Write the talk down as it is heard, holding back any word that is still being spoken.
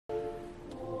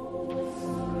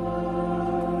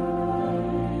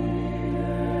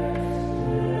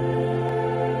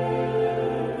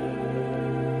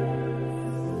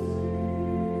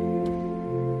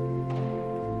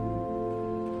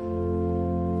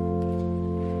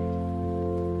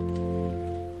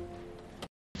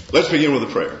Let's begin with a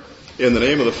prayer. In the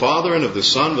name of the Father, and of the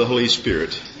Son, and of the Holy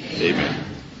Spirit. Amen.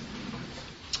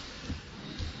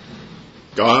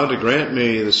 God, grant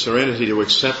me the serenity to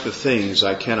accept the things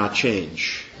I cannot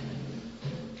change,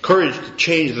 courage to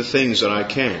change the things that I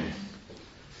can,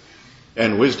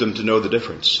 and wisdom to know the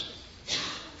difference.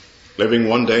 Living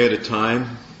one day at a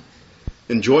time,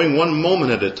 enjoying one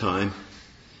moment at a time,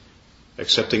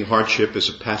 accepting hardship as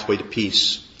a pathway to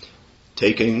peace,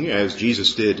 taking, as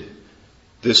Jesus did,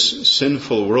 this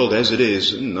sinful world as it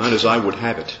is, not as I would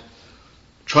have it,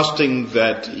 trusting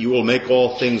that you will make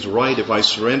all things right if I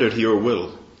surrender to your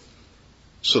will,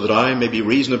 so that I may be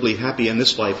reasonably happy in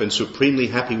this life and supremely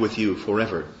happy with you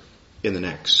forever in the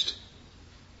next.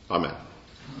 Amen.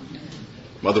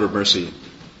 Mother of Mercy,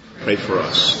 pray for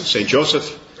us. Saint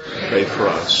Joseph, pray for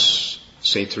us.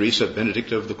 Saint Teresa,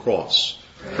 Benedicta of the Cross,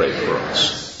 pray for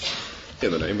us.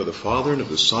 In the name of the Father, and of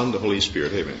the Son, and the Holy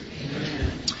Spirit. Amen.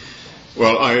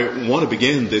 Well, I want to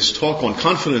begin this talk on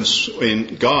confidence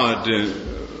in God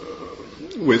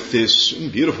with this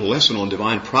beautiful lesson on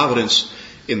divine providence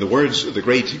in the words of the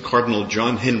great Cardinal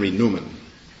John Henry Newman.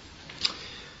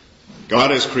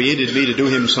 God has created me to do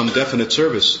him some definite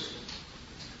service.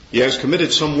 He has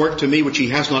committed some work to me which he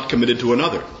has not committed to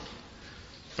another.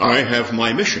 I have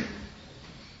my mission.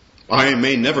 I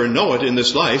may never know it in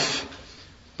this life,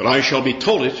 but I shall be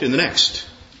told it in the next.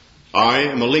 I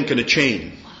am a link in a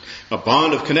chain, a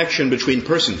bond of connection between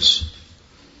persons.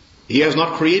 He has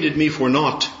not created me for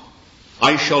naught.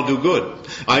 I shall do good.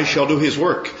 I shall do his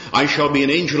work. I shall be an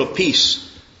angel of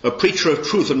peace, a preacher of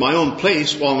truth in my own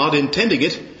place while not intending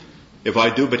it, if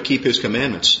I do but keep his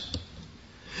commandments.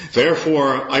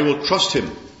 Therefore, I will trust him.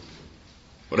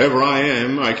 Whatever I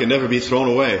am, I can never be thrown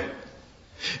away.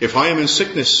 If I am in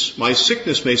sickness, my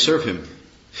sickness may serve him.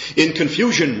 In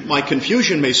confusion, my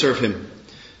confusion may serve him.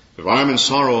 If I am in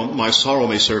sorrow, my sorrow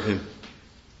may serve him.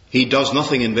 He does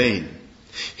nothing in vain.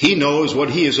 He knows what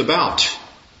he is about.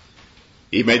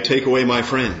 He may take away my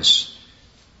friends.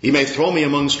 He may throw me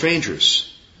among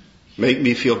strangers, make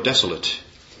me feel desolate,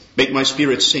 make my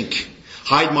spirit sink,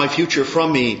 hide my future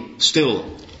from me. Still,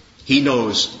 he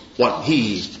knows what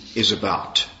he is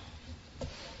about.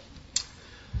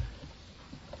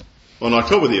 On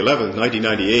October the 11th,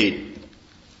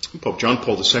 1998, Pope John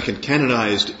Paul II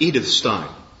canonized Edith Stein,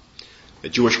 a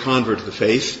Jewish convert to the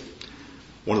faith,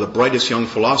 one of the brightest young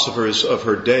philosophers of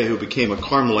her day, who became a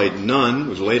Carmelite nun,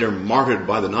 was later martyred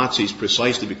by the Nazis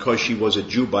precisely because she was a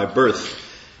Jew by birth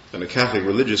and a Catholic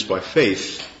religious by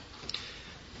faith.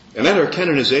 And at her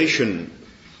canonization,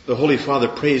 the Holy Father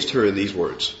praised her in these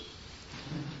words.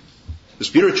 The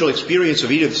spiritual experience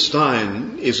of Edith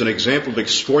Stein is an example of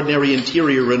extraordinary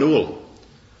interior renewal.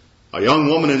 A young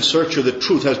woman in search of the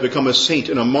truth has become a saint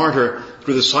and a martyr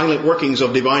through the silent workings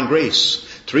of divine grace.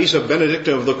 Teresa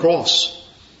Benedicta of the Cross,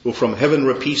 who from heaven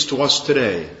repeats to us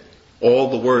today all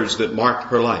the words that marked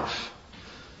her life.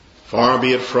 Far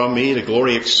be it from me to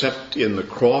glory except in the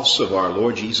cross of our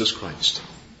Lord Jesus Christ.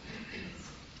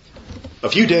 A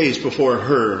few days before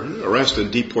her arrest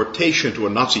and deportation to a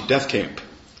Nazi death camp,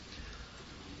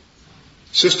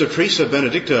 Sister Teresa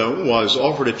Benedicta was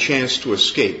offered a chance to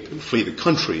escape and flee the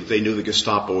country. They knew the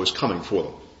Gestapo was coming for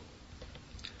them.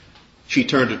 She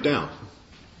turned it down.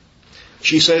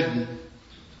 She said,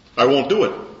 I won't do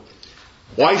it.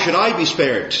 Why should I be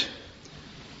spared?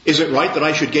 Is it right that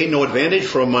I should gain no advantage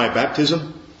from my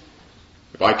baptism?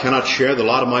 If I cannot share the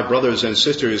lot of my brothers and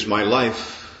sisters, my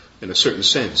life, in a certain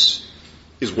sense,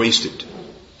 is wasted.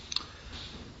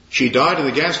 She died in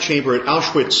the gas chamber at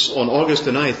Auschwitz on August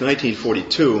the 9th,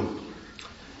 1942.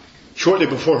 Shortly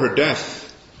before her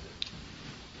death,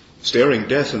 staring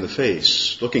death in the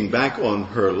face, looking back on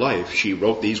her life, she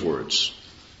wrote these words.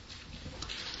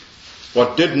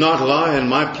 What did not lie in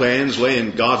my plans lay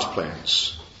in God's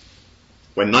plans.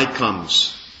 When night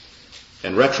comes,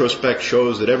 and retrospect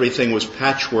shows that everything was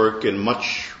patchwork and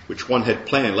much which one had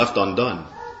planned left undone.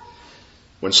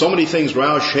 When so many things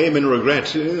rouse shame and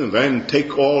regret, then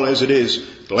take all as it is,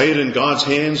 lay it in God's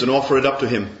hands and offer it up to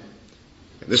him.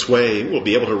 In this way, we'll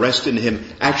be able to rest in him,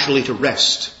 actually to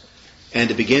rest, and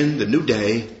to begin the new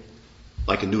day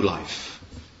like a new life.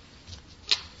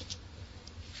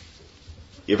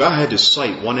 If I had to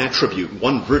cite one attribute,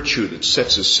 one virtue that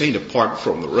sets a saint apart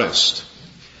from the rest,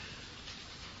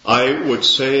 I would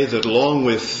say that along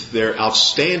with their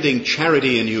outstanding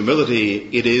charity and humility,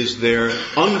 it is their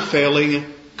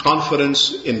unfailing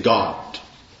confidence in God,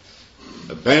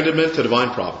 abandonment to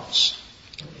divine providence.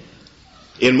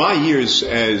 In my years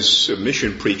as a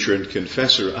mission preacher and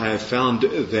confessor, I have found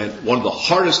that one of the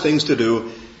hardest things to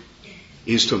do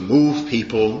is to move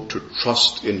people to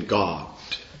trust in God.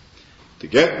 to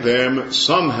get them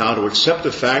somehow to accept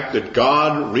the fact that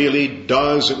God really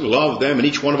does love them and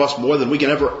each one of us more than we can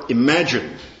ever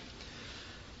imagine.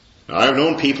 Now, I've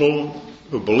known people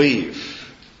who believe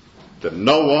that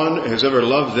no one has ever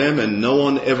loved them and no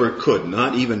one ever could,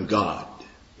 not even God.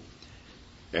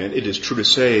 And it is true to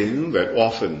say that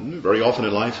often, very often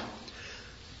in life,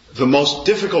 the most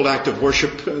difficult act of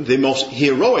worship, the most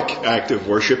heroic act of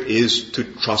worship is to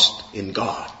trust in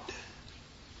God.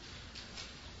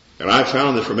 And I've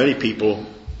found that for many people,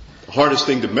 the hardest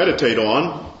thing to meditate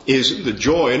on is the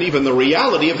joy and even the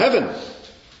reality of heaven.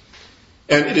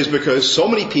 And it is because so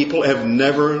many people have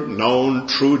never known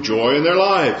true joy in their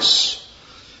lives.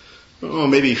 Oh,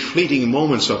 maybe fleeting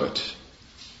moments of it.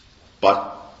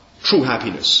 But true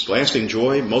happiness, lasting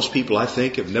joy, most people, I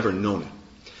think, have never known it.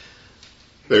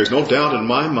 There's no doubt in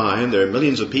my mind there are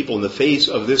millions of people on the face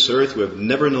of this earth who have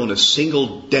never known a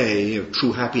single day of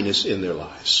true happiness in their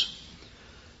lives.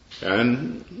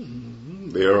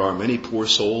 And there are many poor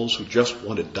souls who just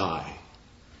want to die.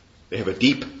 They have a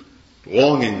deep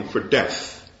longing for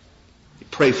death. They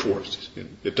pray for it.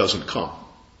 It doesn't come.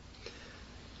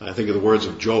 I think of the words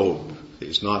of Job.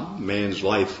 Is not man's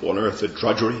life on earth a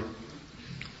drudgery?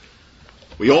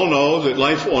 We all know that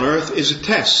life on earth is a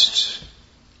test.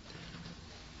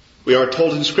 We are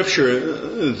told in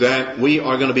Scripture that we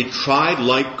are going to be tried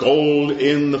like gold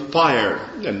in the fire.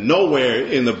 And nowhere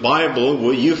in the Bible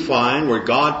will you find where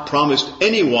God promised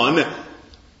anyone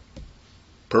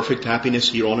perfect happiness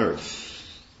here on earth.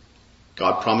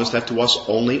 God promised that to us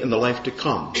only in the life to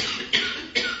come.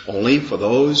 Only for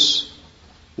those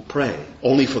who pray.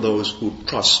 Only for those who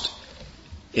trust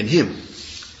in Him.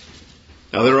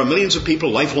 Now, there are millions of people,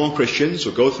 lifelong Christians,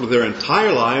 who go through their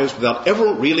entire lives without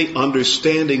ever really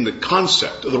understanding the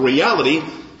concept, the reality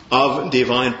of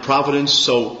divine providence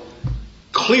so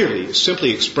clearly,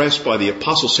 simply expressed by the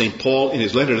Apostle St. Paul in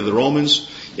his letter to the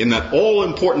Romans, in that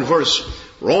all-important verse,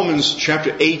 Romans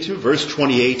chapter 8, verse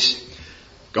 28,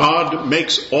 God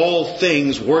makes all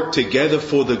things work together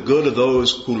for the good of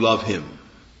those who love Him.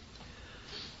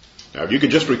 Now, if you can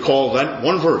just recall that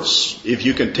one verse, if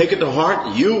you can take it to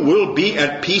heart, you will be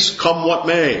at peace come what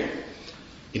may.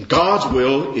 In God's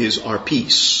will is our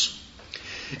peace.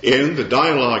 In the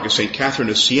dialogue of St. Catherine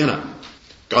of Siena,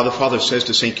 God the Father says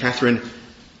to St. Catherine,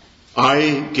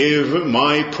 I give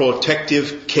my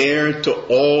protective care to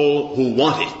all who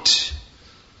want it,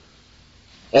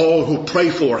 all who pray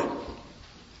for it.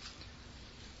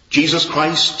 Jesus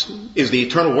Christ is the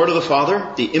eternal Word of the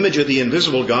Father, the image of the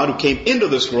invisible God who came into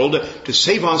this world to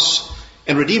save us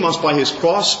and redeem us by His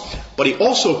cross, but He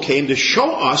also came to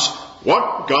show us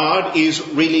what God is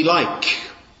really like.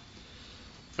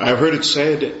 I've heard it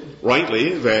said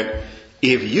rightly that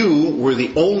if you were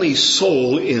the only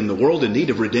soul in the world in need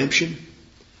of redemption,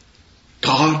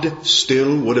 God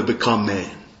still would have become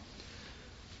man.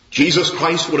 Jesus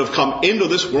Christ would have come into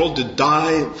this world to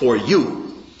die for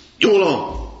you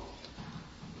alone.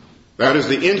 That is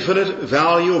the infinite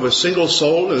value of a single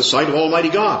soul in the sight of Almighty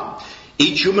God.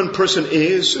 Each human person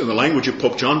is, in the language of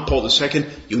Pope John Paul II,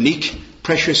 unique,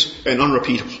 precious, and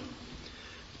unrepeatable.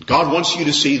 God wants you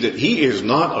to see that He is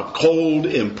not a cold,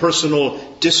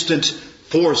 impersonal, distant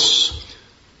force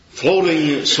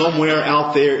floating somewhere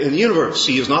out there in the universe.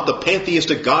 He is not the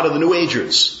pantheistic God of the New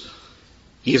Agers.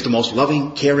 He is the most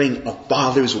loving, caring of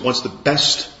fathers who wants the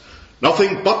best,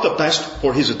 nothing but the best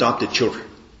for His adopted children.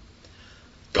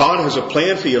 God has a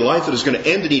plan for your life that is going to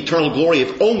end in eternal glory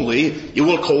if only you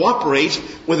will cooperate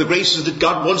with the graces that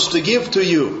God wants to give to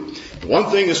you. One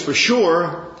thing is for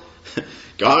sure,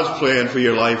 God's plan for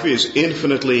your life is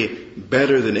infinitely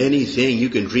better than anything you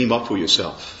can dream up for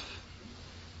yourself.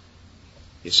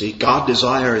 You see, God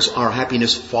desires our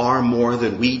happiness far more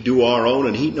than we do our own,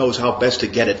 and He knows how best to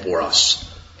get it for us.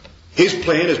 His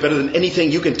plan is better than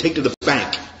anything you can take to the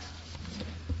bank.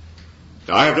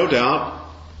 Now, I have no doubt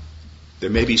there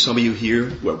may be some of you here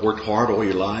who have worked hard all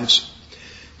your lives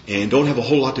and don't have a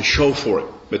whole lot to show for it,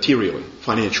 materially,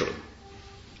 financially.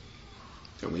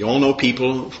 And we all know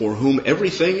people for whom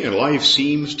everything in life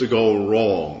seems to go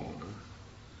wrong.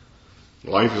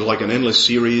 Life is like an endless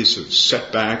series of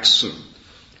setbacks and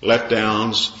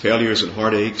letdowns, failures and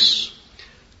heartaches,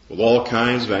 with all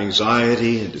kinds of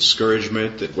anxiety and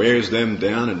discouragement that wears them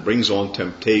down and brings on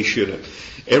temptation.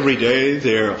 Every day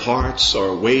their hearts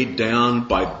are weighed down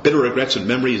by bitter regrets and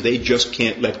memories they just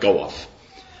can't let go of.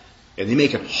 And they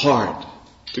make it hard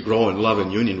to grow in love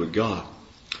and union with God.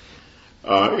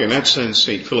 In that sense,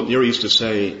 St. Philip Neri used to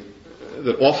say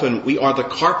that often we are the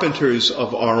carpenters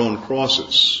of our own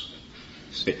crosses.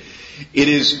 See, it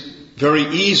is very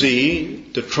easy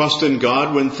to trust in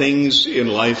God when things in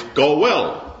life go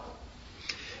well.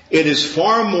 It is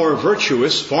far more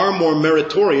virtuous, far more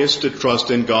meritorious to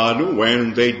trust in God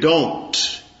when they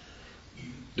don't.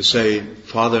 To say,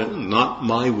 Father, not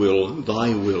my will,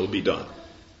 thy will be done.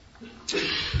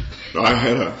 I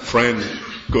had a friend,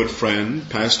 good friend,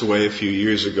 passed away a few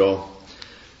years ago.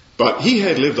 But he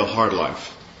had lived a hard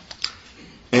life.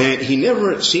 And he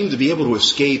never seemed to be able to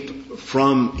escape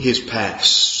from his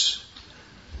past.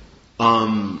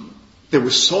 There were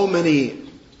so many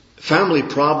family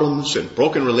problems and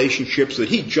broken relationships that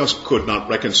he just could not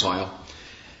reconcile.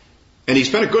 And he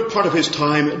spent a good part of his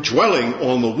time dwelling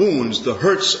on the wounds, the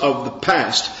hurts of the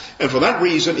past. And for that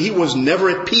reason, he was never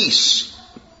at peace.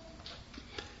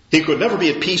 He could never be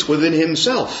at peace within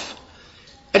himself.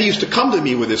 And he used to come to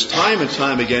me with this time and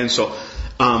time again. So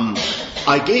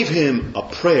I gave him a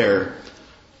prayer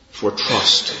for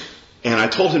trust. And I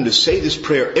told him to say this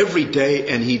prayer every day,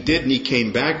 and he did, and he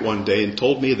came back one day and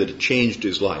told me that it changed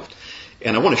his life.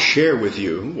 And I want to share with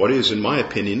you what is, in my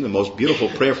opinion, the most beautiful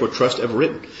prayer for trust ever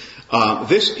written.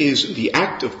 This is the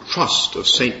act of trust of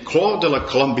St. Claude de la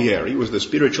Colombière. He was the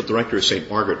spiritual director of St.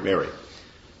 Margaret Mary.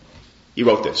 He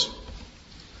wrote this.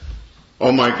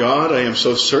 Oh my God, I am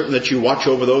so certain that you watch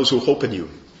over those who hope in you,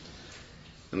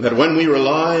 and that when we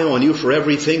rely on you for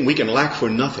everything, we can lack for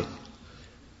nothing.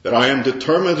 That I am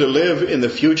determined to live in the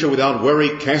future without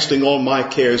worry, casting all my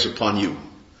cares upon you.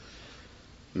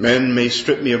 Men may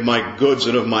strip me of my goods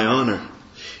and of my honor.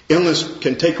 Illness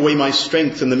can take away my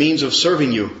strength and the means of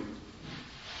serving you.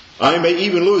 I may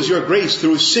even lose your grace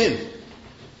through sin,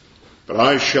 but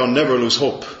I shall never lose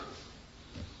hope.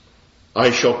 I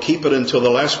shall keep it until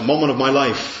the last moment of my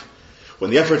life,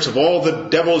 when the efforts of all the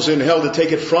devils in hell to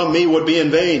take it from me would be in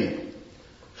vain.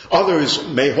 Others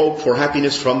may hope for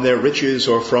happiness from their riches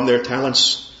or from their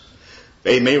talents.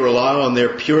 They may rely on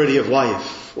their purity of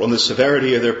life, or on the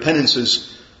severity of their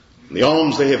penances, the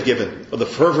alms they have given, or the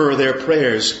fervor of their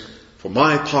prayers. For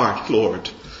my part, Lord,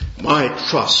 my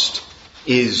trust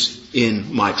is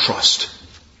in my trust.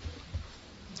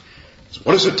 So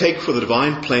what does it take for the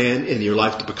divine plan in your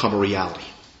life to become a reality?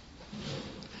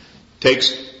 It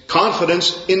takes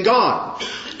confidence in God,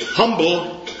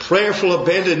 humble, prayerful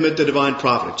abandonment to divine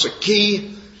providence, a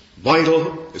key,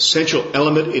 vital, essential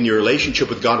element in your relationship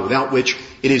with God, without which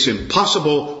it is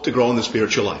impossible to grow in the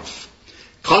spiritual life.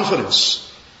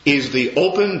 Confidence is the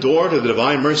open door to the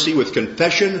divine mercy with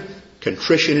confession,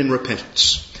 contrition, and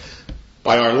repentance.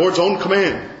 By our Lord's own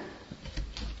command,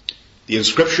 the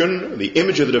inscription, the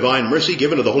image of the divine mercy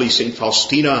given to the Holy Saint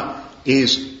Faustina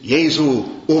is Jesu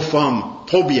ufam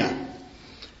tobia.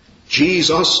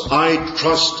 Jesus, I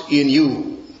trust in you.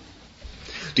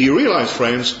 Do you realize,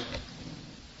 friends,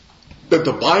 that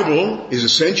the Bible is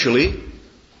essentially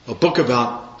a book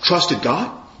about trust in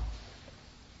God?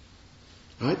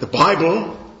 Right? The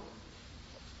Bible,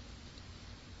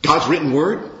 God's written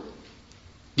word,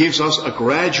 gives us a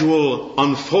gradual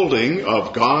unfolding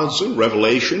of God's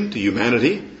revelation to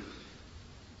humanity,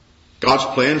 God's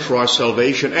plan for our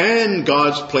salvation, and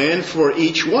God's plan for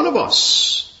each one of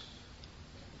us.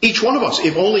 Each one of us,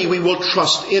 if only we will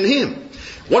trust in Him.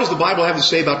 What does the Bible have to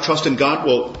say about trust in God?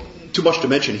 Well, too much to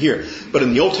mention here. But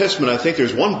in the Old Testament, I think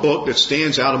there's one book that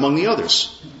stands out among the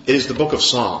others. It is the book of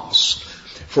Psalms.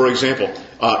 For example,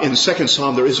 in the second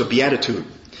Psalm, there is a beatitude.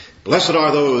 Blessed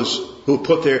are those who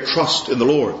put their trust in the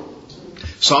Lord.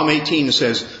 Psalm 18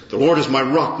 says, the Lord is my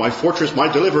rock, my fortress,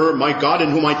 my deliverer, my God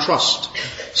in whom I trust.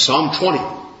 Psalm 20.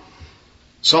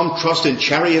 Some trust in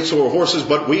chariots or horses,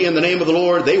 but we in the name of the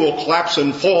Lord, they will collapse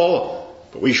and fall,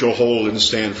 but we shall hold and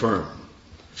stand firm.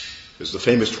 Is the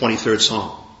famous 23rd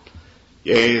Psalm.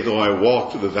 Yea, though I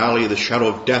walk through the valley of the shadow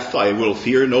of death, I will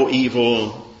fear no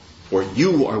evil, for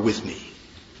you are with me.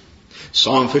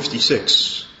 Psalm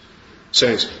 56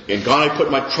 says, in God I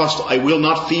put my trust, I will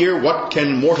not fear. What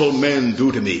can mortal men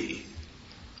do to me?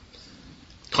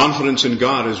 Confidence in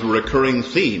God is a recurring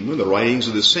theme in the writings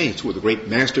of the saints, who were the great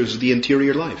masters of the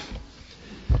interior life.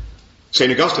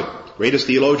 St. Augustine, greatest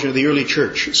theologian of the early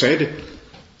church, said,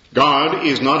 God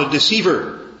is not a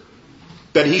deceiver,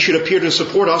 that he should appear to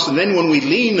support us, and then when we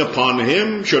lean upon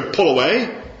him, should pull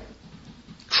away.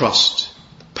 Trust,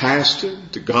 the past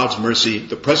to God's mercy,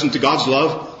 the present to God's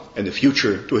love, and the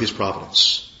future to his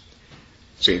providence.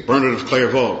 St. Bernard of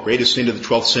Clairvaux, greatest saint of the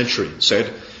 12th century,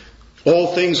 said,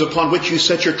 all things upon which you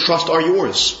set your trust are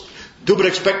yours. Do but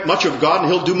expect much of God,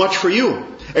 and he'll do much for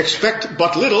you. Expect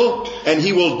but little, and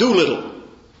he will do little.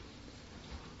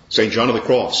 St. John of the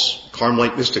Cross,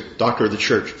 Carmelite mystic, doctor of the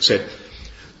church, said,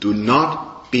 do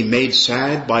not be made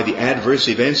sad by the adverse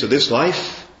events of this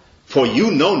life, for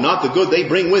you know not the good they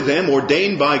bring with them,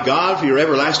 ordained by God for your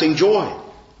everlasting joy.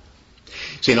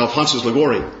 St. Alphonsus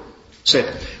Liguori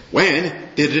said, when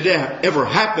did it ever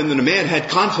happen that a man had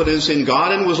confidence in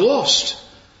God and was lost.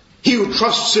 He who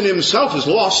trusts in himself is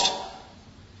lost.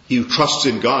 He who trusts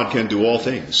in God can do all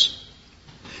things.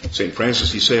 St.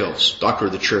 Francis de Sales, doctor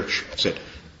of the Church, said,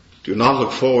 do not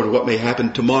look forward to what may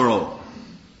happen tomorrow.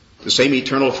 The same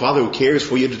eternal Father who cares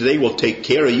for you today will take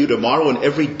care of you tomorrow and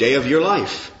every day of your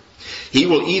life. He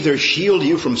will either shield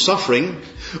you from suffering,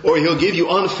 or he'll give you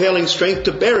unfailing strength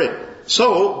to bear it.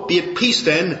 So, be at peace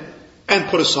then, and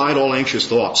put aside all anxious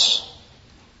thoughts.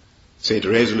 St.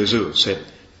 Therese of Lisieux said,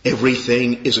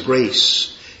 everything is a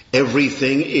grace.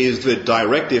 Everything is the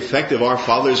direct effect of our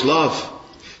Father's love.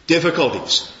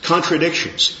 Difficulties,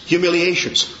 contradictions,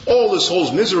 humiliations, all the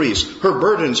soul's miseries, her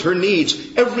burdens, her needs,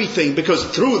 everything, because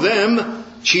through them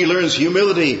she learns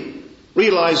humility,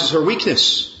 realizes her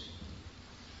weakness.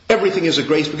 Everything is a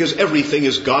grace because everything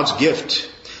is God's gift.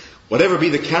 Whatever be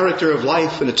the character of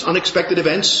life and its unexpected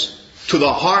events, to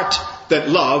the heart that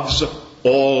loves,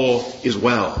 all is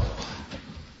well.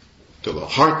 To the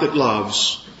heart that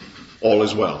loves, all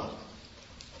is well.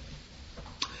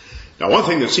 Now, one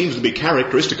thing that seems to be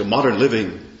characteristic of modern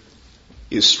living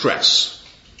is stress.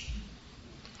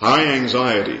 High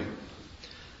anxiety.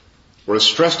 We're a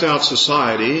stressed out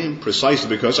society precisely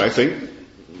because I think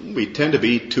we tend to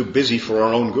be too busy for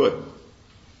our own good.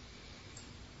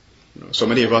 So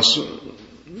many of us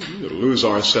lose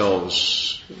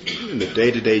ourselves in the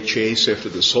day-to-day chase after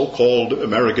the so-called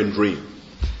American dream.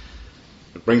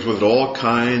 It brings with it all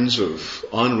kinds of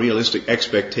unrealistic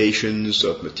expectations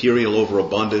of material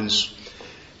overabundance,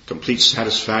 complete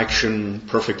satisfaction,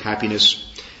 perfect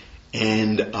happiness,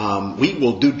 and we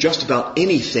will do just about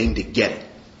anything to get it.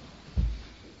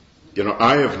 You know,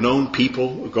 I have known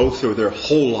people who go through their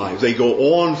whole lives. They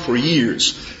go on for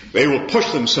years. They will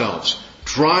push themselves,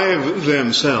 drive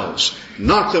themselves,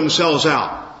 knock themselves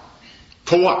out.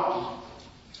 For what?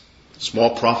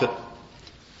 Small profit,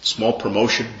 small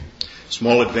promotion,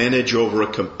 small advantage over a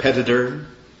competitor,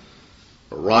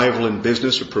 a rival in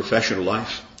business or professional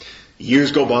life.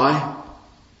 Years go by.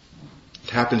 It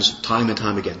happens time and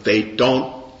time again. They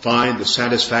don't find the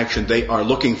satisfaction they are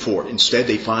looking for. Instead,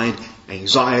 they find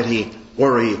anxiety,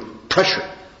 worry, pressure,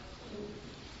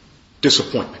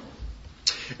 disappointment.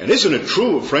 And isn't it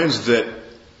true, friends, that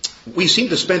we seem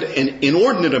to spend an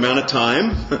inordinate amount of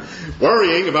time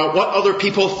worrying about what other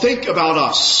people think about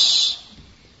us?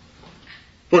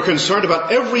 We're concerned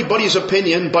about everybody's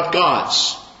opinion but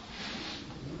God's.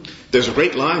 There's a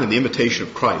great line in The Imitation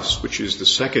of Christ, which is the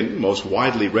second most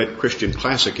widely read Christian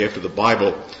classic after the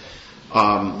Bible.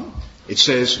 It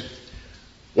says,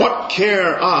 "What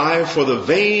care I for the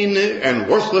vain and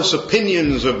worthless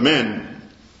opinions of men?"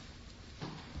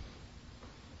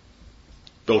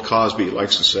 Bill Cosby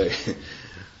likes to say,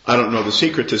 "I don't know the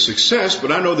secret to success,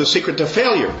 but I know the secret to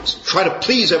failure. Try to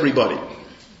please everybody."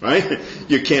 Right?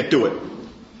 You can't do it.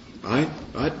 Right?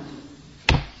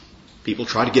 People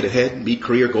try to get ahead, meet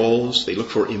career goals. They look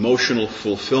for emotional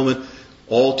fulfillment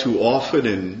all too often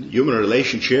in human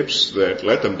relationships that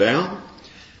let them down.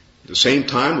 At the same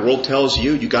time, the world tells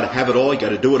you got to have it all, you got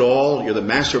to do it all. You're the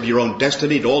master of your own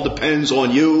destiny. It all depends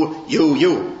on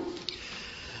you.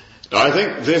 Now, I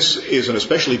think this is an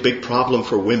especially big problem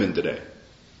for women today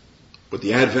with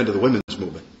the advent of the women's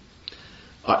movement.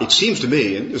 It seems to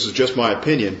me, and this is just my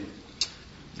opinion,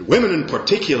 women in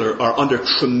particular are under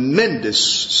tremendous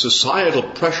societal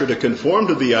pressure to conform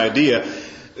to the idea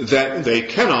that they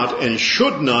cannot and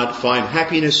should not find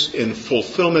happiness and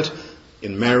fulfillment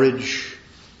in marriage,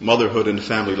 motherhood, and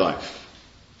family life.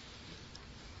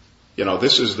 You know,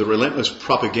 this is the relentless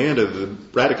propaganda of the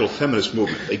radical feminist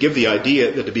movement. They give the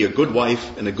idea that to be a good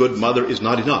wife and a good mother is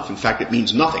not enough. In fact, it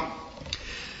means nothing.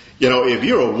 You know, if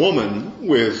you're a woman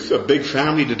with a big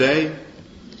family today,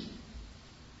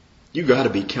 you got to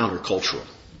be countercultural,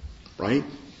 right?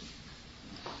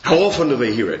 How often do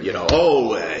they hear it? You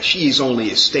know, she's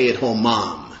only a stay-at-home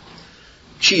mom.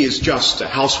 She is just a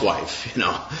housewife. You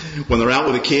know, when they're out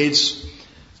with the kids,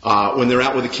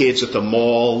 at the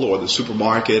mall or the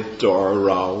supermarket or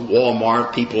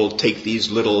Walmart, people take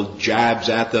these little jabs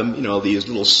at them. You know, these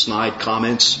little snide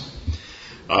comments.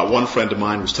 One friend of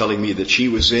mine was telling me that she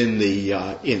was in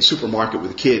the supermarket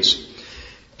with the kids.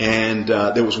 And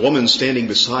there was a woman standing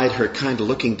beside her, kind of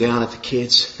looking down at the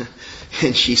kids.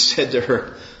 And she said to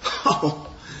her, "Oh,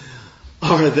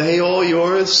 are they all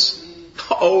yours?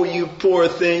 Oh, you poor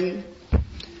thing.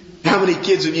 How many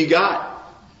kids have you got?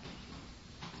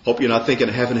 Hope you're not thinking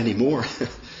of having any more."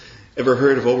 Ever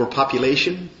heard of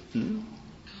overpopulation?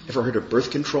 Ever heard of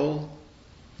birth control?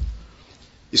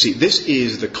 You see, this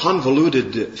is the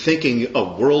convoluted thinking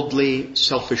of worldly,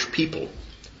 selfish people.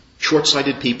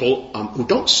 Short-sighted people who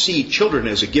don't see children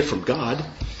as a gift from God.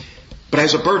 but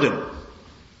as a burden,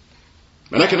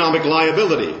 an economic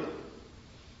liability.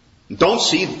 Don't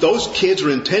see those kids are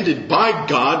intended by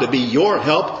God to be your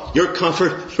help, your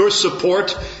comfort, your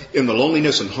support in the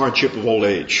loneliness and hardship of old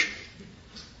age.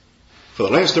 For the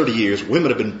last 30 years,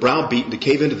 women have been browbeaten to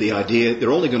cave into the idea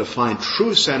they're only going to find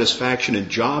true satisfaction in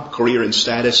job, career, and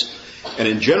status. And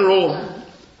in general,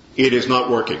 it is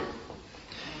not working.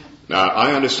 Now,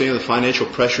 I understand the financial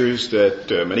pressures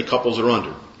that many couples are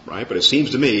under, right? But it seems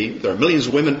to me there are millions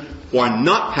of women who are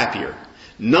not happier,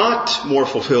 not more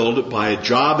fulfilled by a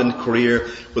job and career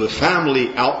with a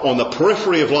family out on the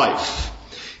periphery of life.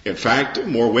 In fact,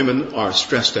 more women are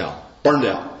stressed out, burned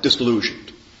out,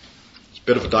 disillusioned. It's a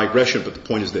bit of a digression, but the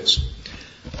point is this.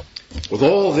 With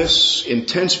all this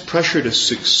intense pressure to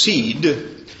succeed,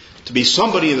 to be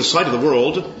somebody in the sight of the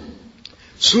world,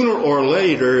 sooner or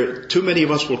later, too many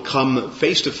of us will come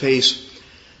face to face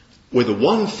with the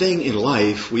one thing in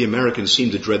life we Americans seem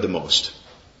to dread the most.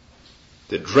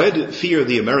 The dread fear of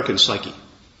the American psyche.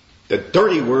 The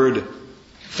dirty word,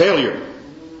 failure.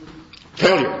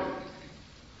 Failure.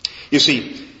 You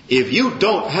see, if you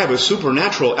don't have a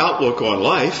supernatural outlook on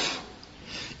life,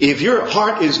 if your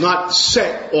heart is not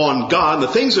set on God and the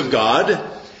things of God,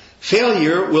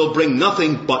 failure will bring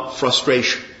nothing but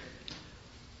frustration.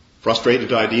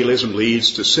 Frustrated idealism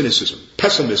leads to cynicism,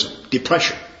 pessimism,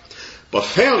 depression. But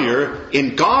failure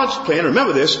in God's plan,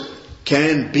 remember this,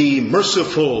 can be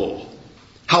merciful.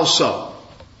 How so?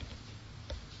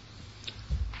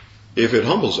 If it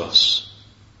humbles us,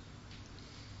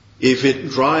 if it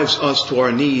drives us to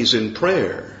our knees in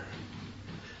prayer,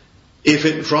 if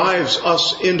it drives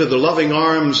us into the loving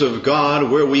arms of God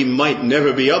where we might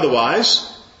never be otherwise,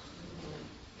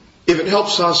 if it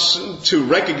helps us to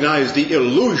recognize the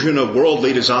illusion of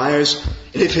worldly desires,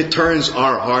 and if it turns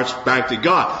our hearts back to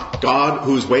God, God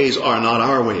whose ways are not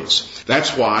our ways.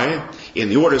 That's why in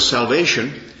the order of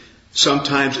salvation,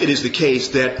 sometimes it is the case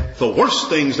that the worst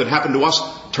things that happen to us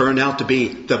turn out to be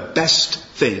the best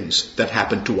things that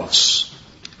happen to us.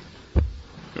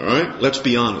 All right, let's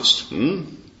be honest.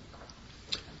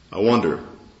 I wonder,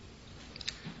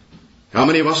 how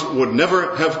many of us would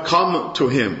never have come to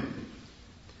Him?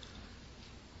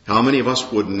 How many of us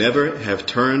would never have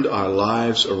turned our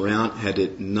lives around had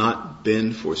it not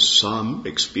been for some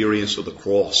experience of the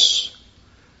cross?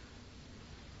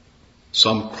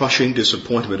 Some crushing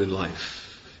disappointment in life.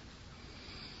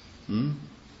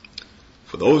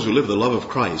 For those who live the love of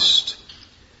Christ,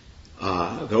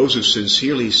 those who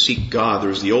sincerely seek God,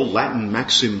 there's the old Latin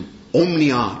maxim,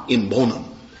 omnia in bonum.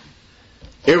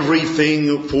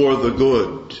 Everything for the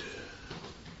good.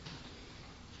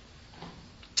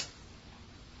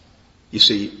 You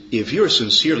see, if you're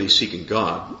sincerely seeking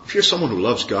God, if you're someone who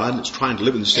loves God and is trying to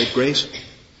live in the state of grace,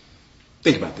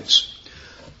 think about this.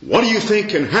 What do you think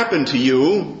can happen to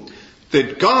you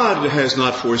that God has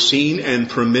not foreseen and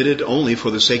permitted only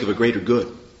for the sake of a greater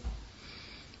good?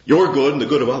 Your good and the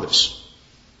good of others.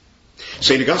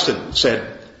 St. Augustine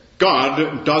said,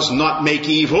 God does not make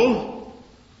evil,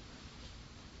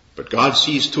 but God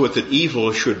sees to it that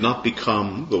evil should not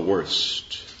become the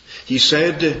worst. He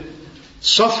said,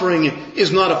 suffering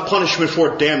is not a punishment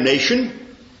for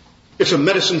damnation. It's a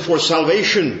medicine for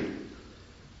salvation.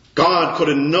 God could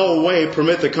in no way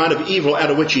permit the kind of evil out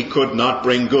of which He could not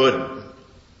bring good.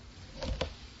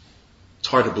 It's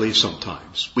hard to believe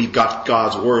sometimes. We've got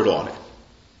God's word on it.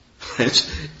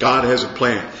 God has a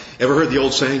plan. Ever heard the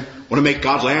old saying, want to make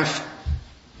God laugh?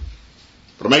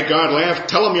 Want to make God laugh?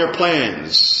 Tell Him your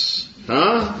plans.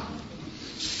 Huh?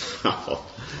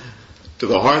 To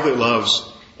the heart that loves,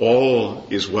 all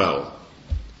is well.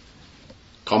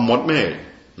 Come what may.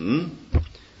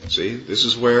 See, this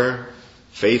is where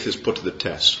faith is put to the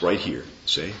test, right here.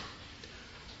 See?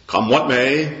 Come what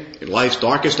may, in life's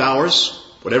darkest hours,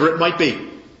 whatever it might be.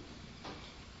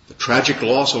 The tragic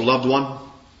loss of a loved one,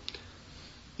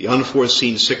 the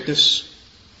unforeseen sickness,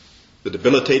 the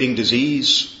debilitating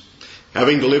disease,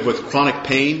 having to live with chronic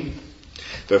pain,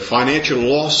 the financial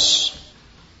loss,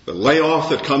 the layoff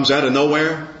that comes out of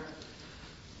nowhere,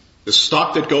 the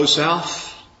stock that goes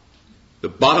south, the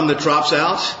bottom that drops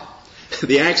out,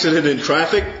 the accident in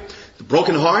traffic, the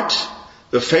broken heart,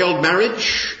 the failed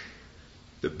marriage,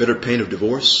 the bitter pain of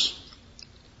divorce,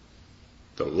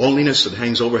 the loneliness that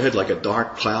hangs overhead like a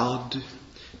dark cloud,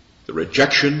 the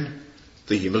rejection,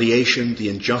 the humiliation, the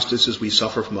injustices we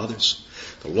suffer from others,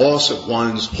 the loss of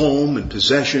one's home and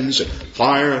possessions, and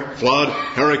fire, flood,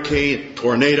 hurricane,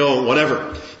 tornado,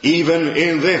 whatever. Even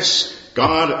in this,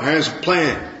 God has a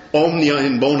plan. Omnia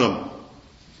in bonum.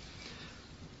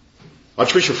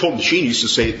 Archbishop Fulton Sheen used to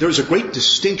say, there's a great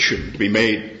distinction to be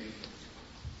made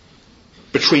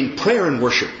between prayer and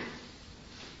worship.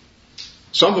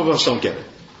 Some of us don't get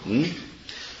it.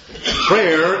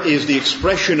 Prayer is the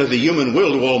expression of the human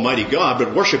will to Almighty God,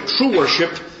 but worship, true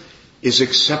worship, is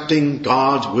accepting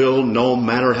God's will no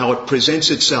matter how it presents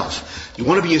itself. You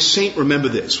want to be a saint, remember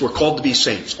this. We're called to be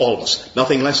saints, all of us.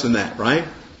 Nothing less than that, right?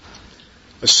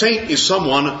 A saint is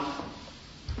someone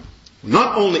who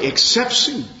not only accepts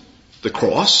the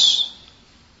cross,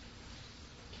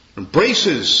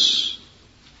 embraces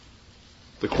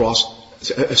the cross.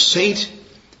 A saint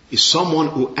is someone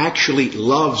who actually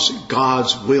loves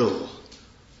God's will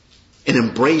and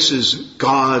embraces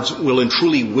God's will and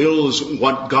truly wills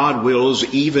what God wills,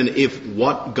 even if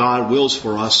what God wills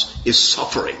for us is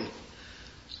suffering.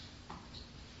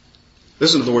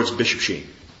 Listen to the words of Bishop Sheen.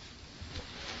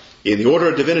 In the order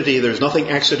of divinity, there's nothing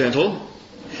accidental.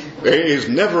 There is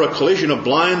never a collision of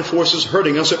blind forces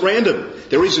hurting us at random.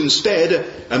 There is instead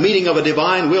a meeting of a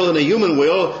divine will and a human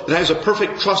will that has a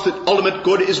perfect trust that ultimate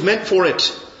good is meant for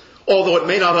it, although it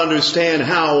may not understand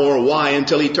how or why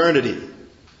until eternity.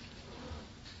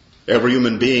 Every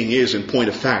human being is, in point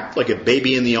of fact, like a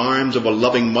baby in the arms of a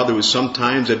loving mother who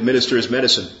sometimes administers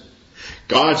medicine.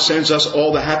 God sends us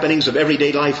all the happenings of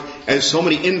everyday life as so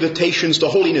many invitations to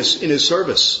holiness in His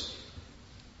service.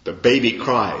 The baby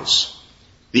cries.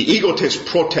 The egotist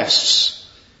protests.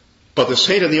 But the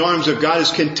saint in the arms of God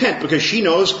is content because she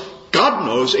knows God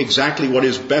knows exactly what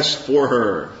is best for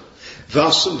her.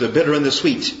 Thus, the bitter and the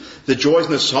sweet, the joys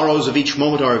and the sorrows of each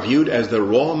moment are viewed as the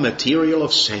raw material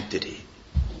of sanctity.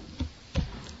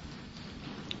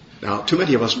 Now, too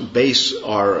many of us base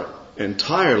our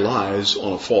entire lives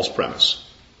on a false premise.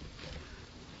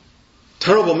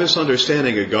 Terrible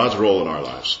misunderstanding of God's role in our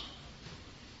lives.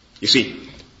 You see,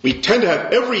 we tend to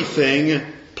have everything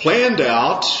planned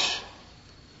out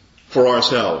for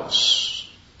ourselves.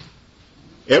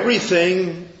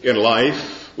 Everything in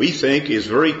life, we think, is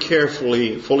very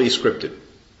carefully, fully scripted.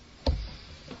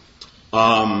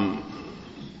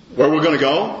 Where we're going to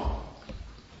go,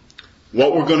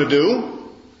 what we're going to do,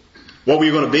 what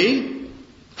we're going to be,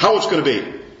 how it's going to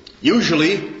be.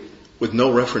 Usually with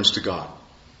no reference to God.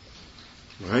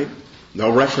 Right?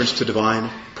 No reference to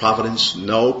divine providence,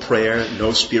 no prayer,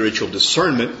 no spiritual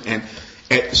discernment. And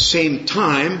at the same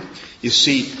time, you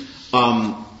see,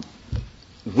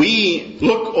 we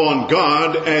look on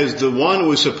God as the one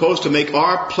who is supposed to make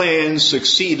our plans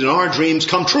succeed and our dreams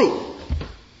come true.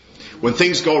 When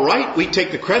things go right, we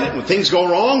take the credit. When things go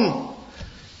wrong,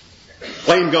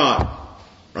 blame God.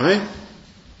 Right?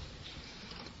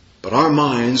 But our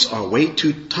minds are way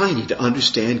too tiny to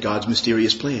understand God's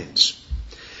mysterious plans.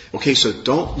 Okay, so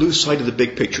don't lose sight of the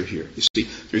big picture here. You see,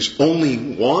 there's only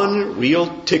one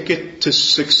real ticket to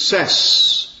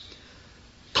success.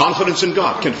 Confidence in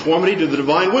God, conformity to the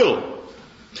divine will.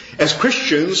 As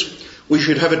Christians, we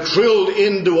should have it drilled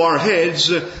into our heads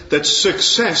that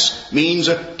success means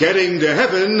getting to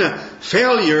heaven.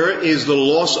 Failure is the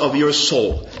loss of your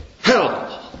soul. Hell.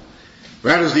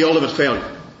 That is the ultimate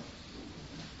failure.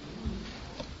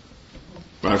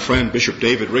 My friend Bishop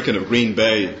David Ricken of Green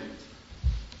Bay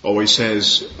always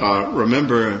says,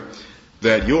 remember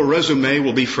that your resume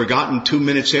will be forgotten 2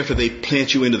 minutes after they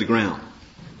plant you into the ground.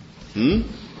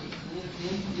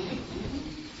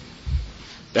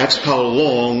 That's how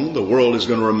long the world is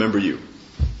going to remember you.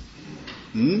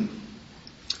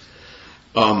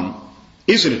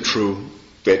 Isn't it true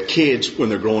that kids, when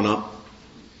they're growing up,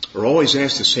 are always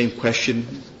asked the same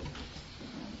question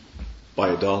by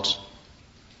adults?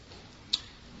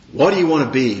 What do you want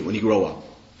to be when you grow up?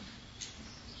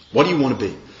 What do you want to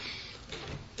be?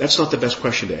 That's not the best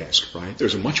question to ask, right?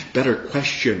 There's a much better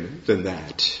question than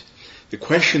that. The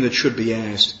question that should be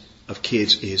asked of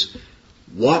kids is,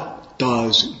 what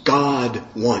does God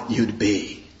want you to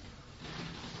be?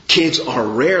 Kids are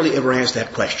rarely ever asked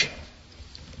that question.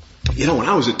 You know, when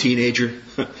I was a teenager,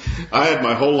 I had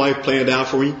my whole life planned out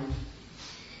for me.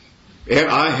 And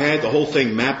I had the whole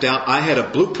thing mapped out. I had a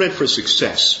blueprint for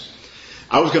success.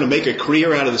 I was going to make a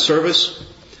career out of the service.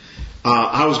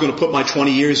 I was going to put my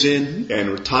 20 years in and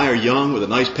retire young with a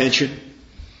nice pension.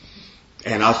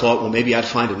 And I thought, well, maybe I'd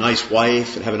find a nice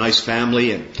wife and have a nice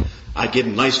family, and I'd get a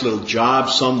nice little job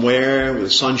somewhere where the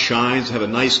sun shines, have a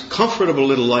nice, comfortable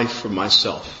little life for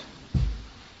myself.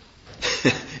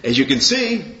 As you can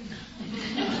see,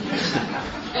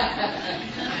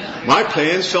 my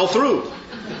plans fell through.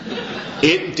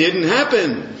 It didn't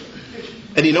happen.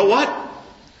 And you know what?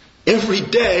 Every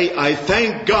day I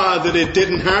thank God that it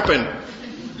didn't happen.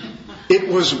 It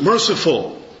was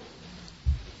merciful.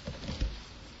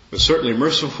 It was certainly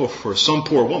merciful for some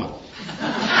poor woman.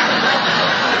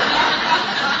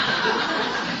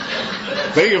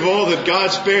 Think of all that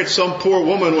God spared some poor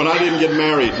woman when I didn't get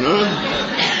married, huh?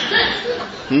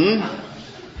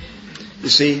 You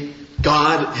see,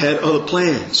 God had other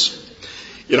plans.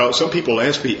 You know, some people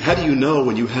ask me, how do you know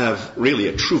when you have really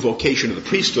a true vocation of the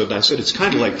priesthood? And I said, it's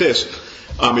kind of like this.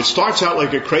 It starts out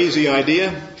like a crazy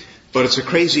idea, but it's a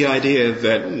crazy idea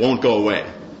that won't go away.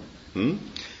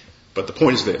 But the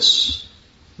point is this.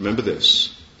 Remember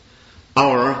this.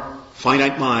 Our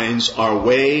finite minds are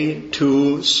way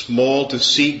too small to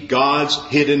see God's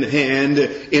hidden hand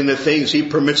in the things He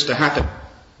permits to happen.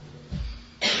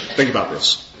 Think about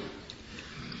this.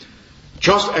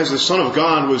 Just as the Son of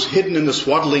God was hidden in the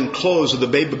swaddling clothes of the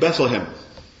babe of Bethlehem,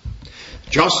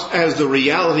 just as the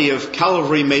reality of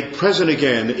Calvary made present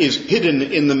again is hidden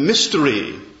in the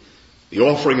mystery, the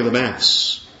offering of the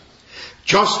Mass,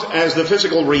 just as the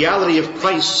physical reality of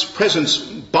Christ's presence,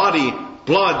 body,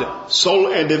 blood,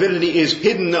 soul, and divinity is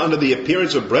hidden under the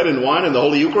appearance of bread and wine in the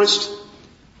Holy Eucharist,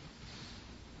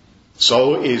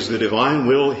 so is the divine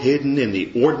will hidden in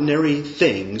the ordinary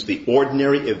things, the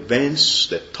ordinary events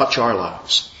that touch our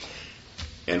lives.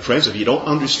 And friends, if you don't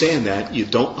understand that, you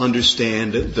don't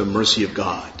understand the mercy of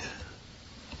God.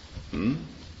 The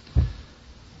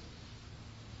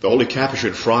Holy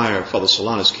Capuchin friar, Father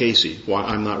Solanus Casey, who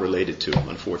I'm not related to,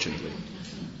 unfortunately,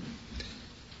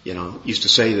 used to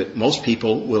say that most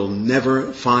people will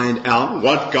never find out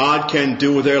what God can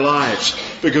do with their lives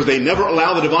because they never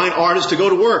allow the divine artist to go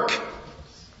to work.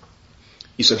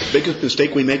 He said the biggest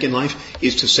mistake we make in life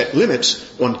is to set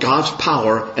limits on God's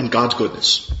power and God's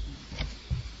goodness.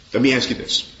 Let me ask you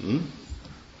this.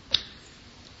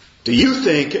 Do you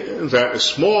think that a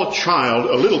small child,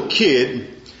 a little kid,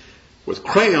 with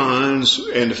crayons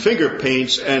and finger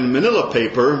paints and manila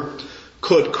paper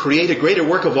could create a greater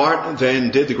work of art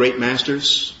than did the great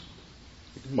masters?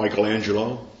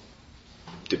 Michelangelo,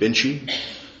 Da Vinci,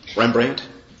 Rembrandt?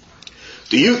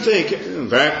 Do you think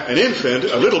that an infant,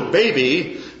 a little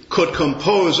baby, could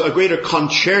compose a greater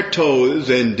concerto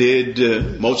than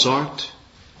did Mozart,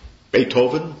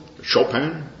 Beethoven,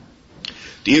 Chopin?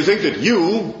 Do you think that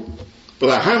you, with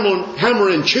a hammer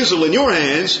and chisel in your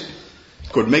hands,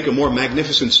 could make a more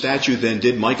magnificent statue than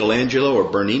did Michelangelo or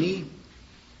Bernini?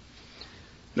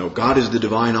 No, God is the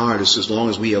divine artist as long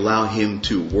as we allow Him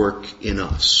to work in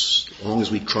us, as long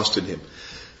as we trust in Him.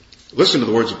 Listen to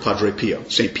the words of Padre Pio,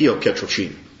 St. Pio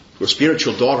Pietrelcina. To a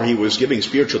spiritual daughter he was giving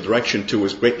spiritual direction to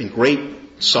was in great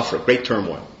suffering, great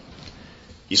turmoil.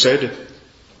 He said,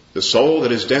 the soul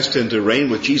that is destined to reign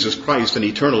with Jesus Christ in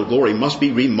eternal glory must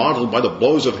be remodeled by the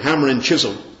blows of hammer and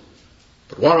chisel.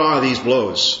 But what are these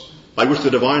blows by which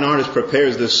the divine artist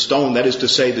prepares this stone, that is to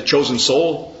say, the chosen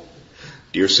soul?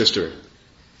 Dear sister,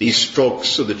 these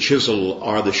strokes of the chisel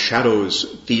are the shadows,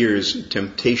 fears,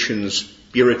 temptations,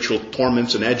 spiritual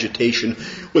torments and agitation,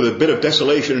 with a bit of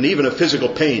desolation and even a physical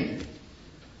pain.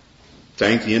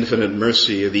 Thank the infinite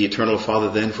mercy of the eternal Father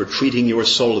then for treating your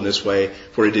soul in this way,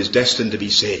 for it is destined to be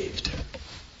saved.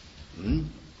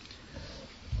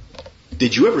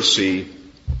 Did you ever see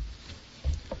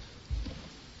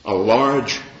a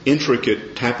large,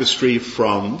 intricate tapestry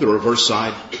from the reverse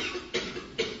side?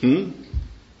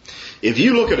 If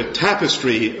you look at a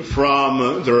tapestry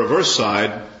from the reverse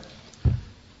side,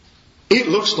 it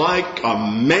looks like a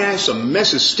mess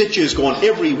of stitches going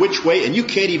every which way, and you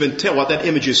can't even tell what that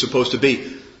image is supposed to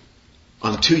be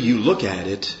until you look at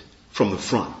it from the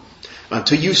front,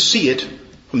 until you see it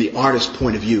from the artist's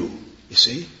point of view. You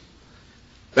see?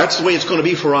 That's the way it's going to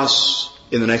be for us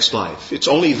in the next life. It's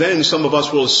only then some of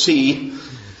us will see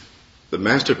the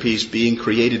masterpiece being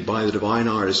created by the divine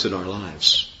artist in our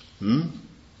lives.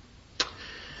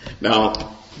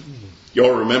 Now, you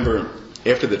all remember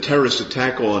after the terrorist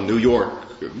attack on New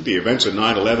York, the events of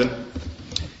 9/11,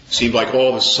 it seemed like all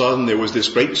of a sudden there was this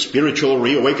great spiritual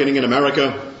reawakening in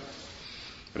America,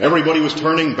 and everybody was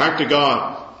turning back to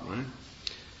God. Right?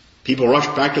 People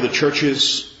rushed back to the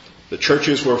churches. The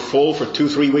churches were full for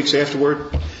 2-3 weeks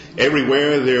afterward.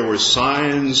 Everywhere there were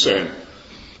signs and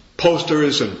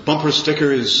posters and bumper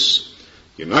stickers.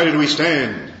 United we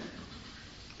stand.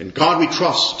 In God we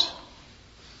trust.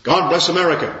 God bless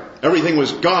America. Everything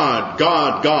was God,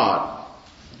 God, God.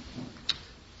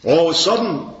 All of a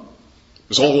sudden, it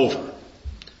was all over.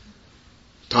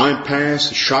 Time passed,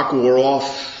 the shock wore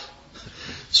off,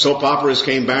 soap operas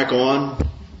came back on,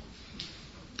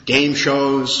 game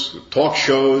shows, talk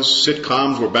shows,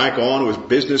 sitcoms were back on, it was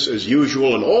business as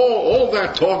usual, and all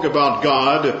that talk about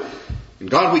God,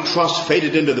 and God we trust,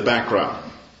 faded into the background.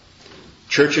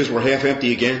 Churches were half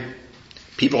empty again.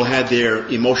 People had their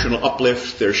emotional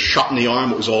uplift, their shot in the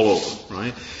arm, it was all over,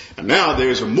 right? And now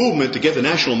there's a movement to get the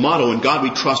national motto, "In God we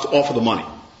trust," off of the money.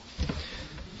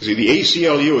 You see, the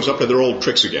ACLU is up to their old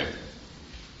tricks again.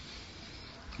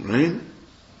 Right?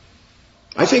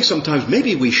 I think sometimes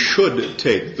maybe we should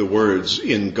take the words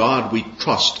 "in God we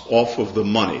trust" off of the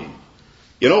money.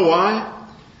 You know why?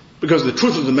 Because the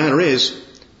truth of the matter is,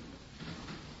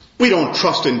 we don't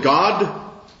trust in God.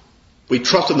 We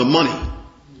trust in the money.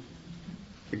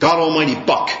 The God Almighty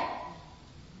buck.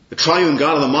 The triune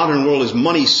God of the modern world is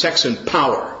money, sex, and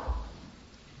power.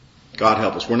 God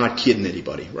help us. We're not kidding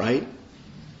anybody, right?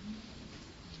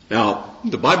 Now,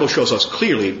 the Bible shows us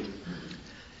clearly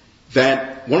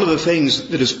that one of the things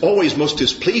that is always most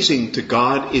displeasing to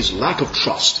God is lack of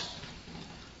trust.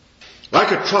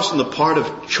 Lack of trust on the part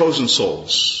of chosen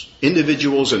souls,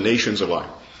 individuals and nations alike.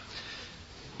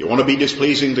 You want to be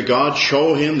displeasing to God?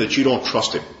 Show Him that you don't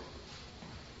trust Him.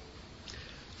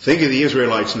 Think of the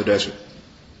Israelites in the desert.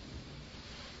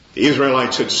 The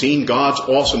Israelites had seen God's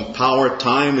awesome power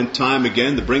time and time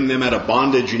again to bring them out of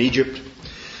bondage in Egypt.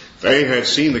 They had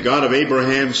seen the God of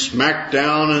Abraham smack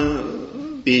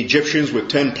down the Egyptians with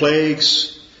 10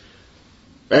 plagues.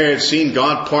 They had seen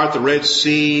God part the Red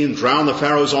Sea and drown the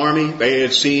Pharaoh's army. They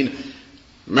had seen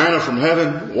manna from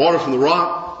heaven, water from the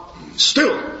rock.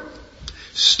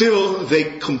 Still they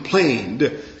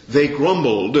complained. They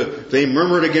grumbled. They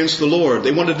murmured against the Lord.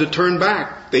 They wanted to turn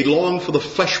back. They longed for the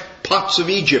flesh pots of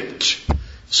Egypt,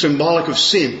 symbolic of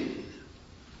sin.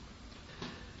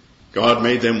 God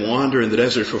made them wander in the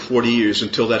desert for 40 years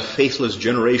until that faithless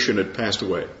generation had passed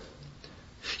away.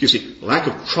 You see, lack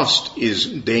of trust is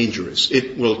dangerous.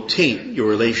 It will taint your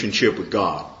relationship with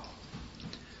God.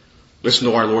 Listen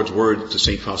to our Lord's word to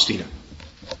St. Faustina.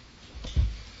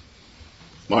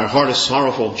 My heart is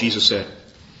sorrowful, Jesus said,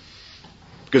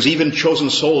 because even chosen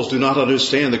souls do not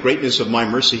understand the greatness of my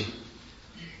mercy.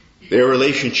 Their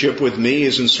relationship with me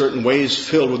is in certain ways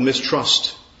filled with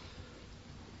mistrust.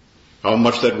 How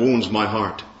much that wounds my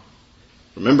heart.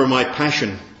 Remember my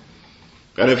passion.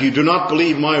 And if you do not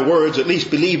believe my words, at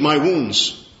least believe my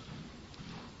wounds.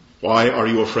 Why are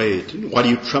you afraid? Why do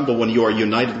you tremble when you are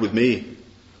united with me?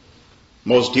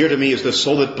 Most dear to me is the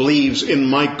soul that believes in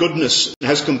my goodness and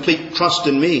has complete trust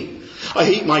in me. I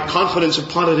heap my confidence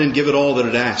upon it and give it all that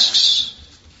it asks.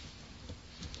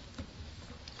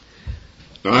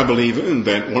 Now I believe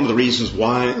that one of the reasons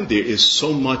why there is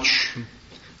so much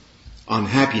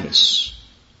unhappiness,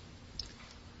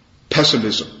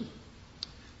 pessimism,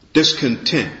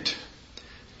 discontent,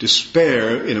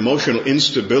 despair, and emotional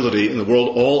instability in the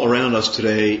world all around us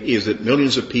today is that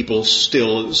millions of people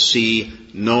still see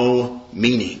no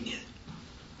meaning,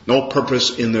 no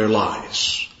purpose in their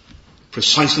lives,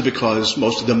 precisely because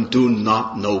most of them do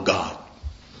not know God.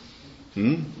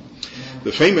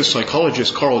 The famous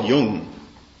psychologist Carl Jung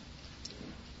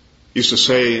used to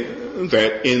say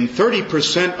that in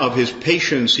 30% of his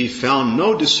patients he found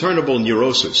no discernible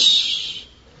neurosis.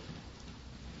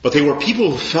 But they were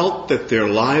people who felt that their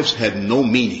lives had no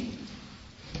meaning.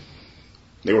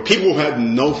 They were people who had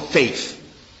no faith.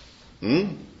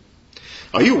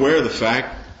 Are you aware of the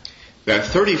fact that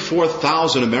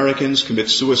 34,000 Americans commit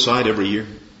suicide every year?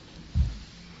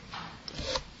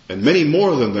 And many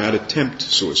more than that attempt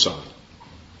suicide.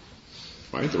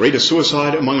 Right? The rate of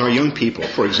suicide among our young people,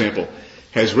 for example,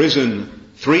 has risen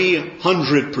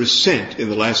 300% in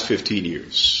the last 15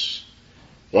 years.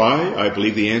 Why? I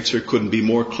believe the answer couldn't be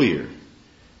more clear.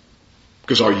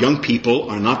 Because our young people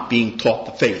are not being taught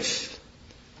the faith.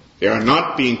 They are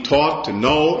not being taught to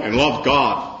know and love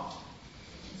God.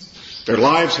 Their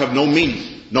lives have no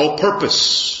meaning, no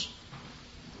purpose.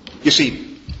 You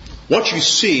see, what you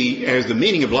see as the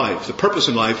meaning of life, the purpose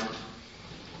in life,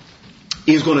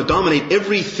 is going to dominate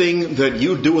everything that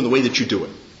you do in the way that you do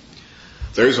it.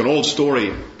 There's an old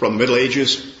story from the Middle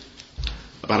Ages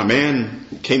about a man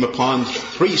who came upon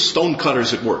 3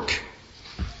 stonecutters at work.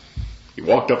 He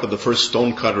walked up to the first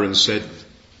stonecutter and said,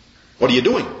 "What are you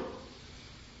doing?"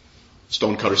 The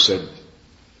stonecutter said,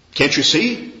 "Can't you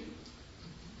see?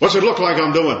 What's it look like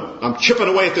I'm doing? I'm chipping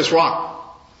away at this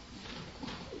rock."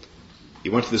 He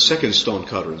went to the second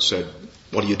stonecutter and said,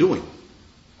 "What are you doing?"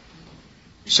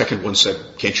 The second one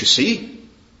said, "Can't you see?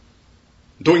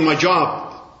 I'm doing my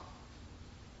job.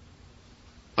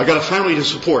 I got a family to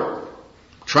support.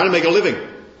 I'm trying to make a living."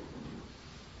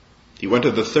 He went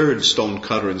to the third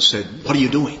stonecutter and said, "What are you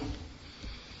doing?"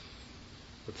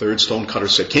 The third stonecutter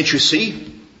said, "Can't you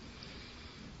see?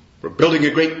 We're building a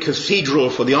great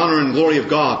cathedral for the honor and glory of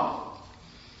God.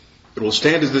 It will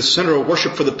stand as the center of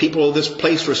worship for the people of this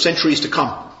place for centuries to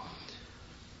come.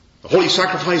 The holy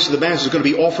sacrifice of the Mass is going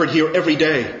to be offered here every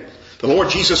day. The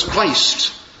Lord Jesus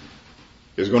Christ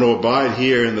is going to abide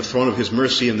here in the throne of His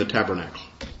mercy in the tabernacle."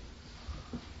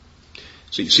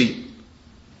 So you see,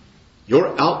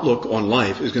 your outlook on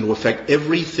life is going to affect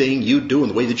everything you do and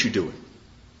the way that you do it.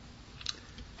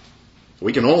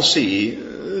 We can all see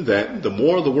that the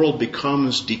more the world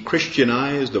becomes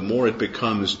de-Christianized, the more it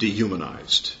becomes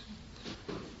dehumanized.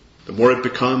 The more it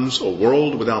becomes a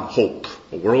world without hope,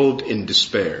 a world in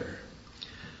despair.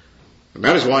 And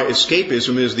that is why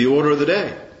escapism is the order of the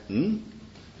day.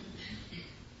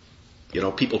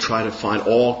 People try to find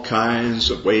all kinds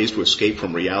of ways to escape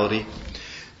from reality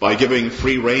by giving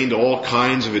free rein to all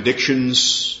kinds of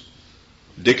addictions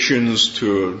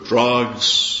to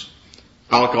drugs,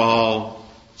 alcohol,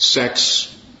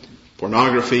 sex,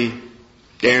 pornography,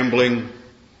 gambling,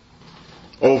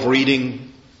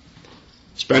 overeating,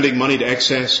 spending money to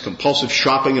excess, compulsive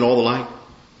shopping and all the like.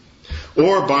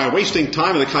 Or by wasting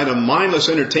time in the kind of mindless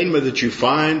entertainment that you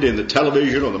find in the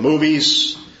television or the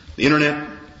movies, the internet.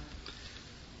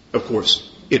 Of course,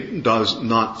 it does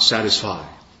not satisfy.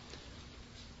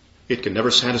 It can never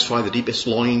satisfy the deepest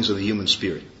longings of the human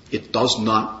spirit. It does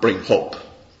not bring hope.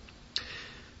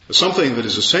 Something that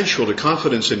is essential to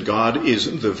confidence in God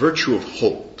is the virtue of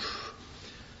hope.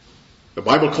 The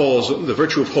Bible calls the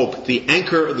virtue of hope the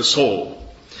anchor of the soul.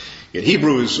 In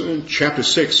Hebrews chapter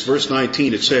 6, verse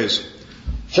 19, it says,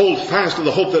 "Hold fast to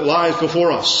the hope that lies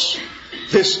before us.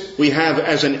 This we have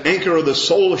as an anchor of the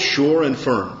soul, sure and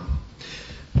firm."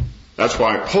 That's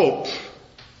why hope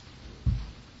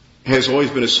has always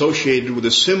been associated with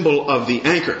the symbol of the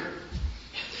anchor.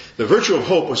 The virtue of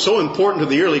hope was so important to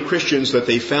the early Christians that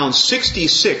they found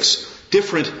 66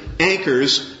 different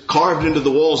anchors carved into the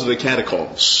walls of the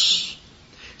catacombs.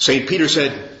 St. Peter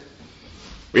said,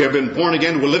 "We have been born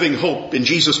again with living hope in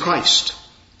Jesus Christ."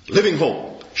 Living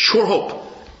hope, sure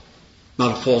hope,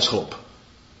 not a false hope.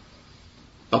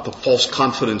 Not the false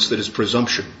confidence that is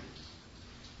presumption.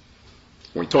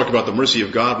 When we talk about the mercy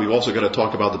of God, we've also got to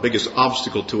talk about the biggest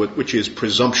obstacle to it, which is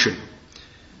presumption.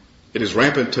 It is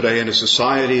rampant today in a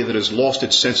society that has lost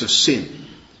its sense of sin,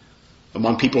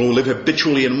 among people who live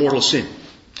habitually in mortal sin.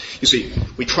 You see,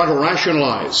 we try to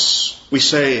rationalize. We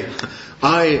say,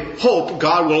 "I hope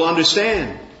God will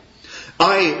understand.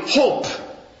 I hope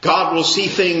God will see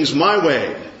things my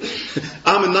way.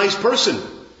 I'm a nice person.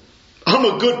 I'm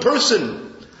a good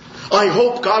person. I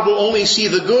hope God will only see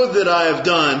the good that I have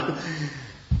done.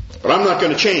 But I'm not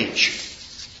going to change."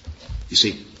 You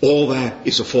see, all that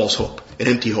is a false hope, an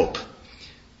empty hope.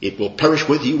 It will perish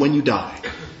with you when you die.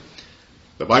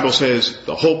 The Bible says,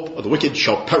 "The hope of the wicked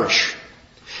shall perish."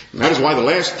 And that is why the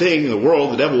last thing in the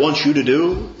world the devil wants you to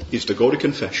do is to go to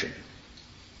confession.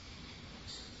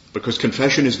 Because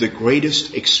confession is the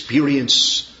greatest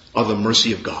experience of the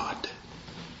mercy of God.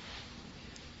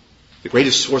 The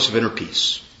greatest source of inner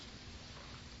peace.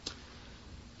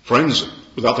 Friends,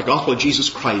 without the gospel of Jesus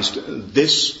Christ,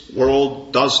 this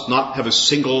world does not have a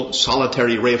single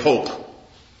solitary ray of hope.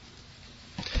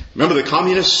 Remember the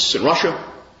communists in Russia?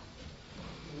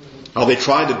 How they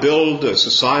tried to build a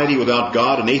society without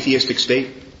God, an atheistic state?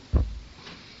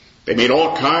 They made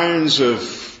all kinds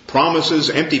of promises,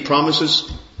 empty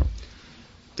promises.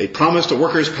 They promised a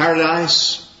workers'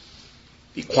 paradise,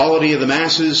 equality of the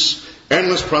masses,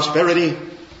 endless prosperity,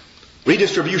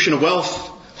 redistribution of wealth,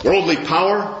 worldly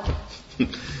power.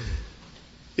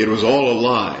 It was all a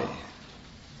lie.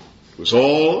 It was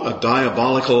all a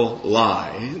diabolical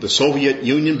lie. The Soviet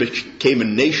Union became a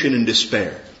nation in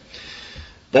despair.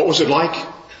 What was it like?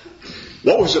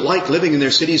 What was it like living in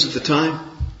their cities at the time?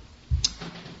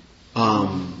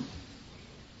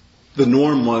 The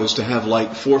norm was to have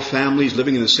like 4 families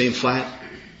living in the same flat.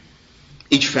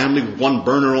 Each family with 1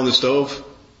 burner on the stove.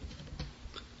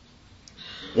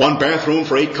 1 bathroom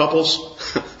for 8 couples.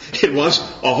 It was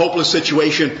a hopeless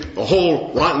situation. The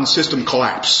whole rotten system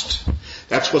collapsed.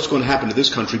 That's what's going to happen to this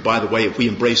country, by the way, if we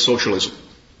embrace socialism.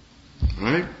 All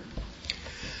right?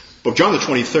 Pope John the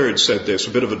 23rd said this,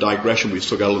 a bit of a digression, we've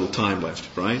still got a little time left,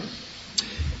 right?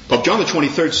 Pope John the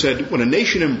 23rd said, "When a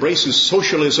nation embraces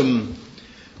socialism,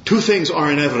 2 things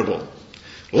are inevitable.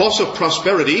 Loss of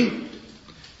prosperity and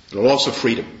a loss of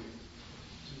freedom."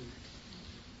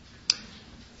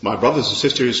 My brothers and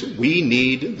sisters, we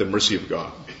need the mercy of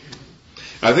God.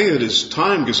 I think that as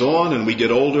time goes on and we get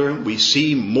older, we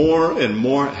see more and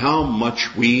more how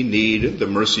much we need the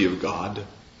mercy of God.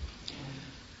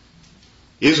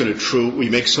 Isn't it true? We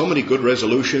make so many good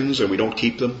resolutions and we don't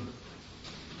keep them.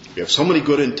 We have so many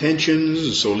good intentions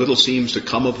and so little seems to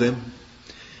come of them.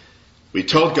 We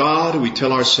tell God, we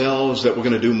tell ourselves that we're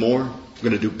going to do more, we're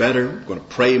going to do better, we're going to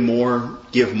pray more,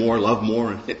 give more, love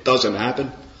more, and it doesn't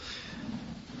happen.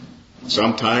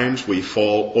 Sometimes we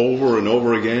fall over and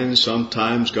over again.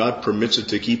 Sometimes God permits it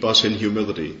to keep us in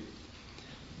humility.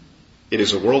 It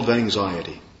is a world of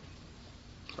anxiety.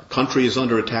 Our country is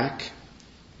under attack.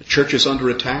 The church is under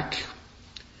attack.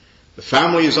 The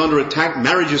family is under attack.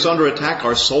 Marriage is under attack.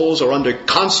 Our souls are under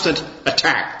constant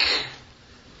attack.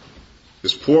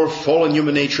 This poor fallen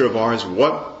human nature of ours,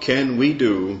 what can we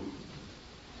do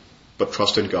but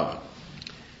trust in God?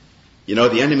 You know,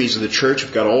 the enemies of the church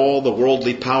have got all the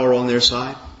worldly power on their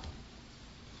side.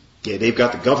 Yeah, they've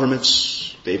got the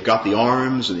governments, they've got the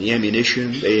arms and the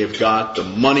ammunition, they've got the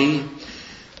money,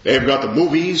 they've got the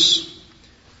movies,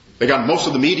 they got most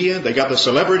of the media, they got the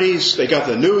celebrities, they got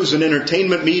the news and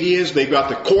entertainment medias, they've got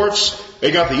the courts,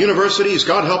 they got the universities,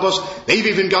 God help us, they've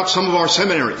even got some of our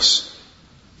seminaries.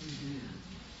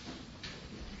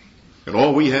 And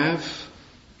all we have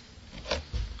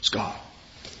is God.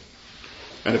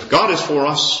 And if God is for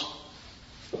us,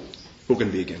 who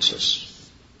can be against us?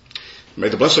 May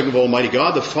the blessing of Almighty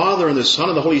God, the Father, and the Son,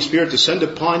 and the Holy Spirit descend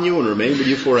upon you and remain with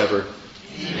you forever.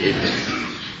 Amen.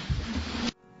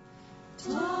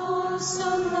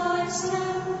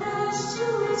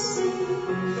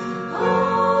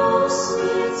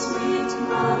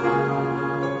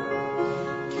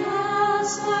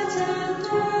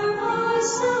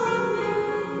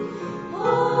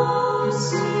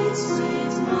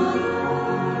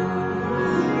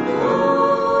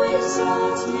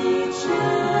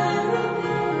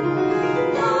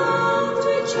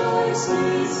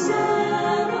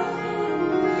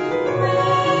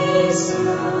 Praise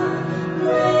you.